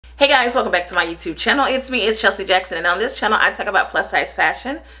Hey guys, welcome back to my YouTube channel. It's me, it's Chelsea Jackson, and on this channel I talk about plus size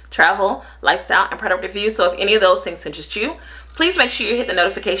fashion, travel, lifestyle, and product reviews. So if any of those things interest you, please make sure you hit the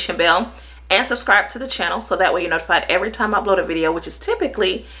notification bell and subscribe to the channel so that way you're notified every time I upload a video, which is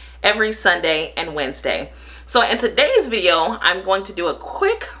typically every Sunday and Wednesday. So in today's video, I'm going to do a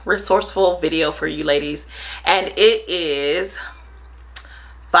quick resourceful video for you ladies, and it is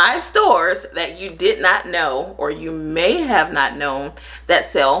 5 stores that you did not know, or you may have not known, that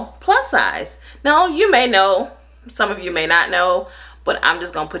sell plus size. Now, you may know, some of you may not know, but I'm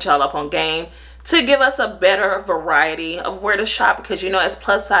just going to put y'all up on game to give us a better variety of where to shop, because you know, as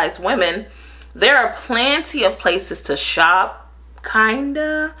plus size women, there are plenty of places to shop,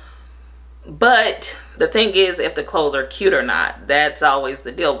 kinda. But the thing is, if the clothes are cute or not, that's always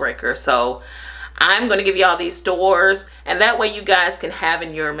the deal breaker. So I'm going to give you all these stores, and that way you guys can have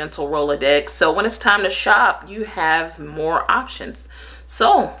in your mental Rolodex. So when it's time to shop, you have more options.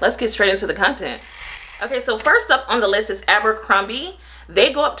 So let's get straight into the content. Okay, so first up on the list is Abercrombie.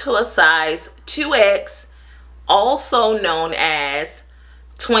 They go up to a size 2X, also known as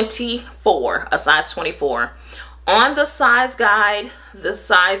 24, a size 24. On the size guide, the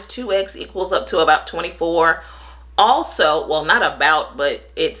size 2X equals up to about 24. Also, well, not about,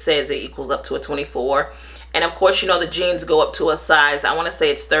 but it says it equals up to a 24. And of course, you know, the jeans go up to a size, I want to say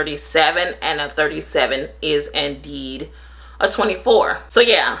it's 37, and a 37 is indeed a 24. So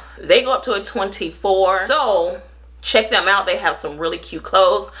yeah, they go up to a 24. So check them out. They have some really cute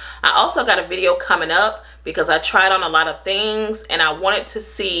clothes. I also got a video coming up because I tried on a lot of things and I wanted to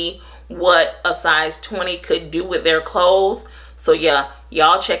see what a size 20 could do with their clothes. So yeah,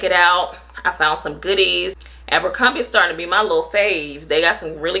 y'all check it out. I found some goodies. Abercrombie is starting to be my little fave. They got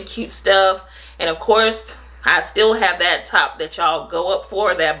some really cute stuff. And of course, I still have that top that y'all go up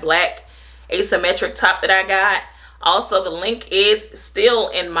for, that black asymmetric top that I got. Also, the link is still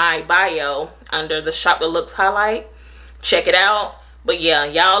in my bio under the Shop That Looks highlight. Check it out. But yeah,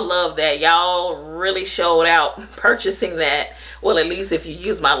 y'all love that. Y'all really showed out purchasing that. Well, at least if you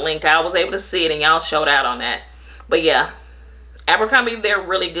use my link, I was able to see it and y'all showed out on that. But yeah, Abercrombie, they're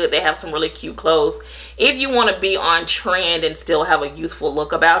really good. They have some really cute clothes. If you want to be on trend and still have a youthful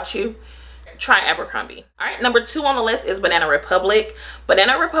look about you, try Abercrombie. All right, number 2 on the list is Banana Republic.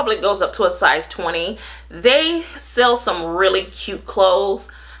 Banana Republic goes up to a size 20. They sell some really cute clothes.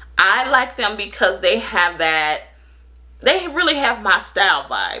 I like them because they have that, they really have my style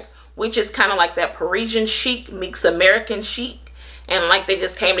vibe, which is kind of like that Parisian chic meets American chic, and like they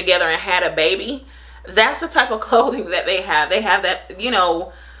just came together and had a baby. That's the type of clothing that they have. They have that, you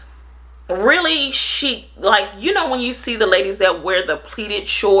know, really chic, like, you know, when you see the ladies that wear the pleated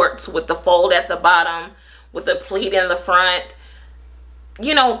shorts with the fold at the bottom, with the pleat in the front,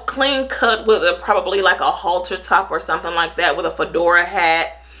 you know, clean cut with probably like a halter top or something like that, with a fedora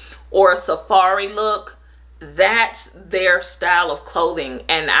hat or a safari look. That's their style of clothing,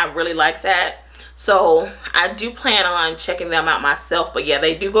 and I really like that. So I do plan on checking them out myself. But yeah,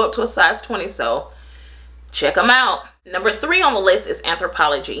 they do go up to a size 20, so check them out. Number 3 on the list is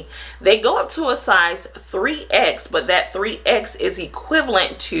Anthropologie. They go up to a size 3X, but that 3X is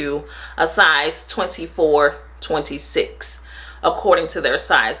equivalent to a size 24, 26, according to their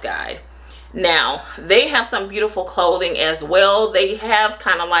size guide. Now, they have some beautiful clothing as well. They have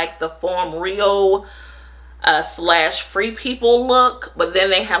kind of like the Form Rio slash Free People look, but then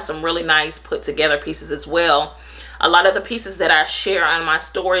they have some really nice put together pieces as well. A lot of the pieces that I share on my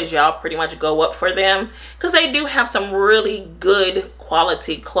stories, y'all pretty much go up for them because they do have some really good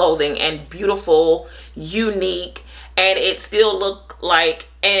quality clothing and beautiful, unique, and it still look like,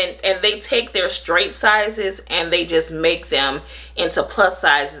 and they take their straight sizes and they just make them into plus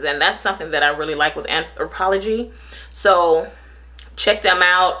sizes, and that's something that I really like with Anthropologie. So check them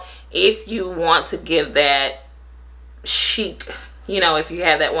out if you want to give that chic, you know, if you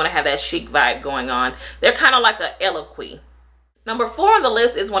have that, want to have that chic vibe going on. They're kind of like a Eloquii. Number 4 on the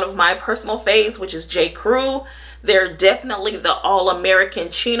list is one of my personal faves, which is J. Crew. They're definitely the all-American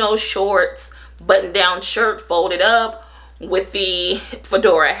chino shorts, button-down shirt folded up with the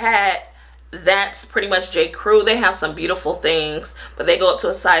fedora hat. That's pretty much J. Crew. They have some beautiful things, but they go up to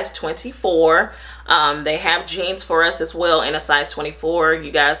a size 24. They have jeans for us as well in a size 24.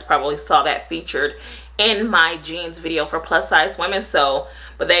 You guys probably saw that featured in my jeans video for plus size women. So,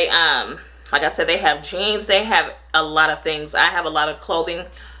 but they, like I said, they have jeans. They have a lot of things. I have a lot of clothing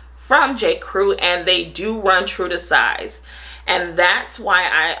from J. Crew, and they do run true to size. And that's why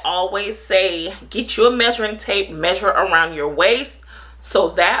I always say, get you a measuring tape, measure around your waist, so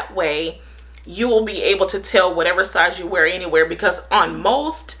that way you will be able to tell whatever size you wear anywhere. Because on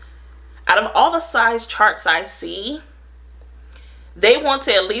most, out of all the size charts I see, they want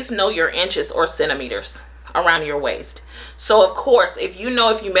to at least know your inches or centimeters around your waist. So of course, if you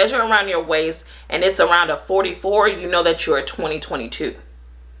measure around your waist and it's around a 44, you know that you're a 20-22.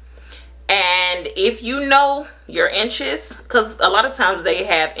 And if you know your inches, because a lot of times they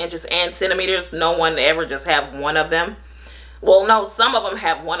have inches and centimeters, no one ever just have one of them. Well, no, some of them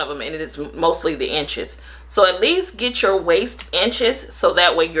have one of them, and it is mostly the inches. So at least get your waist inches so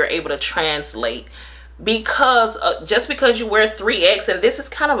that way you're able to translate. Because just because you wear 3X, and this is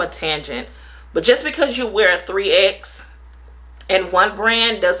kind of a tangent, but just because you wear a 3X in one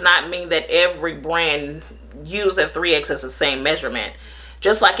brand does not mean that every brand uses a 3X as the same measurement.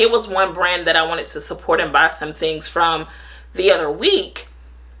 Just like it was one brand that I wanted to support and buy some things from the other week.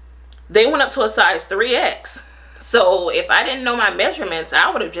 They went up to a size 3X. So if I didn't know my measurements,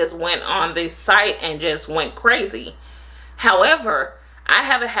 I would have just went on the site and just went crazy. However, I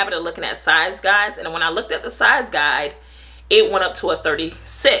have a habit of looking at size guides. And when I looked at the size guide, it went up to a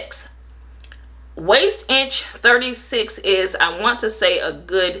 36. Waist inch 36 is, I want to say, a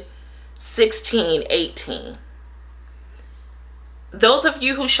good 16, 18. Those of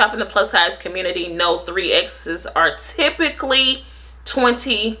you who shop in the plus size community know 3Xs are typically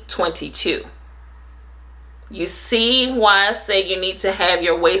 20, 22. You see why I say you need to have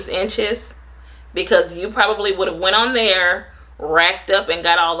your waist inches? Because you probably would have went on there, racked up and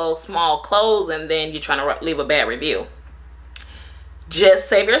got all those small clothes, and then you're trying to leave a bad review. Just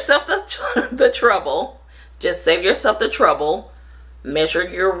save yourself the trouble. Just save yourself the trouble. Measure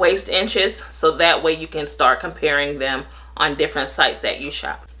your waist inches so that way you can start comparing them on different sites that you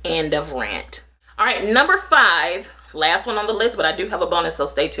shop. End of rant. All right, number 5, last one on the list, but I do have a bonus, so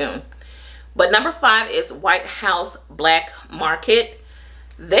stay tuned. But number 5 is White House Black Market.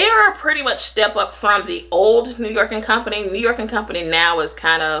 They are pretty much step up from the old New York & Company. New York & Company now is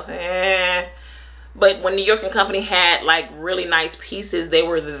kind of but when New York & Company had like really nice pieces, they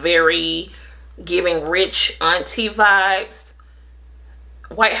were very giving rich auntie vibes.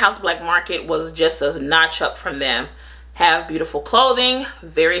 White House Black Market was just a notch up from them. Have beautiful clothing,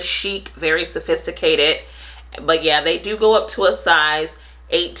 very chic, very sophisticated. But yeah, they do go up to a size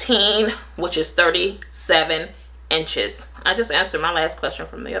 18, which is 37 inches. I just answered my last question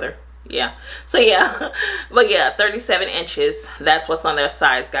from the other. Yeah. So yeah, but yeah, 37 inches. That's what's on their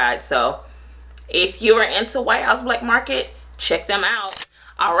size guide. So if you are into White House Black Market, check them out.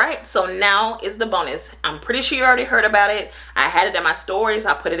 All right, so now is the bonus. I'm pretty sure you already heard about it. I had it in my stories.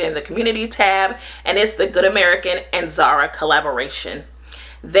 I put it in the community tab, and it's the Good American and Zara collaboration.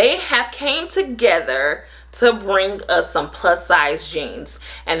 They have came together to bring us some plus size jeans,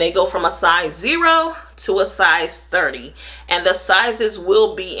 and they go from a size 0 to a size 30, and the sizes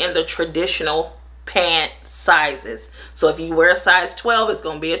will be in the traditional pant sizes. So if you wear a size 12, it's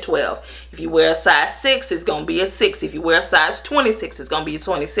going to be a 12. If you wear a size 6, it's going to be a 6. If you wear a size 26, it's going to be a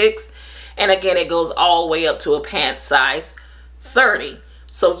 26. And again, it goes all the way up to a pant size 30.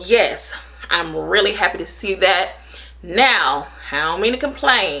 So yes, I'm really happy to see that. Now, I don't mean to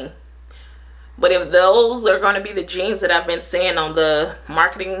complain, but if those are going to be the jeans that I've been seeing on the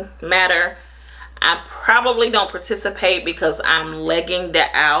marketing matter, I probably don't participate because I'm legginged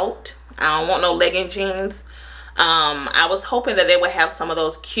out. I don't want no legging jeans. I was hoping that they would have some of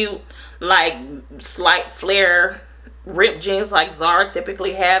those cute, like slight flare ripped jeans like Zara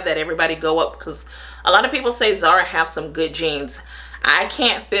typically have that everybody go up, because a lot of people say Zara have some good jeans. I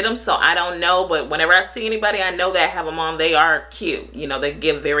can't fit them, so I don't know, but whenever I see anybody I know that have them on, they are cute. You know, they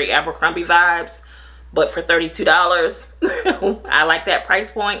give very Abercrombie vibes, but for $32, I like that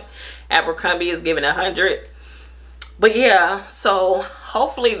price point. Abercrombie is giving $100. But yeah, so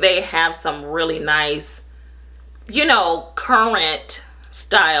hopefully they have some really nice, you know, current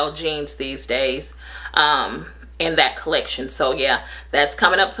style jeans these days in that collection. So yeah, that's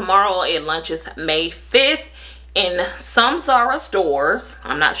coming up tomorrow. It launches May 5th in some Zara stores.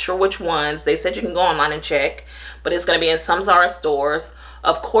 I'm not sure which ones. They said you can go online and check, but it's going to be in some Zara stores.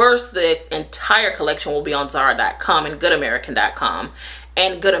 Of course, the entire collection will be on Zara.com and GoodAmerican.com.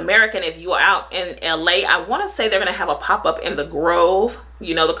 And Good American, if you are out in LA, I want to say they're going to have a pop-up in the Grove.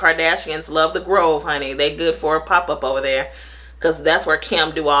 You know, the Kardashians love the Grove, honey. They good for a pop-up over there, because that's where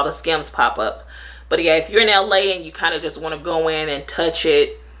Kim do all the Skims pop-up. But yeah, if you're in LA and you kind of just want to go in and touch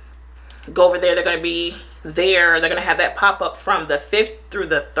it, go over there. They're going to be there. They're going to have that pop-up from the 5th through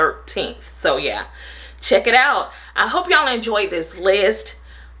the 13th. So yeah, check it out. I hope y'all enjoyed this list.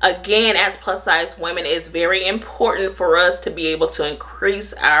 Again, as plus size women, it's very important for us to be able to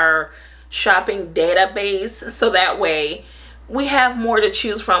increase our shopping database, so that way we have more to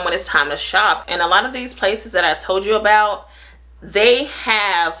choose from when it's time to shop. And a lot of these places that I told you about, they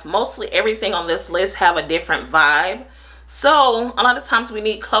have mostly everything on this list have a different vibe. So a lot of times we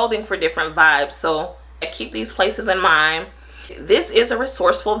need clothing for different vibes. So keep these places in mind. This is a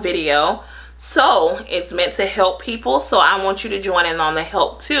resourceful video, so it's meant to help people. So I want you to join in on the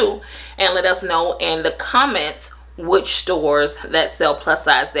help too, and let us know in the comments which stores that sell plus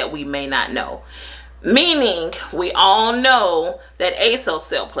size that we may not know. Meaning, we all know that ASOS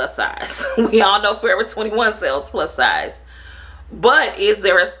sell plus size. We all know Forever 21 sells plus size. But is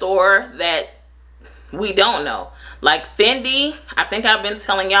there a store that we don't know? Like Fendi, I think I've been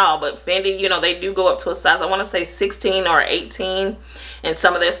telling y'all, but Fendi, you know, they do go up to a size, I want to say 16 or 18. And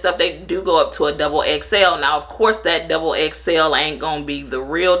some of their stuff, they do go up to a double XL. Now, of course, that double XL ain't going to be the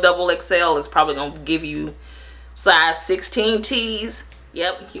real double XL. It's probably going to give you size 16 tees.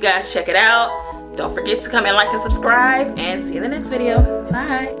 Yep, you guys check it out. Don't forget to come and like and subscribe, and see you in the next video.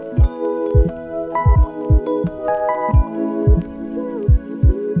 Bye.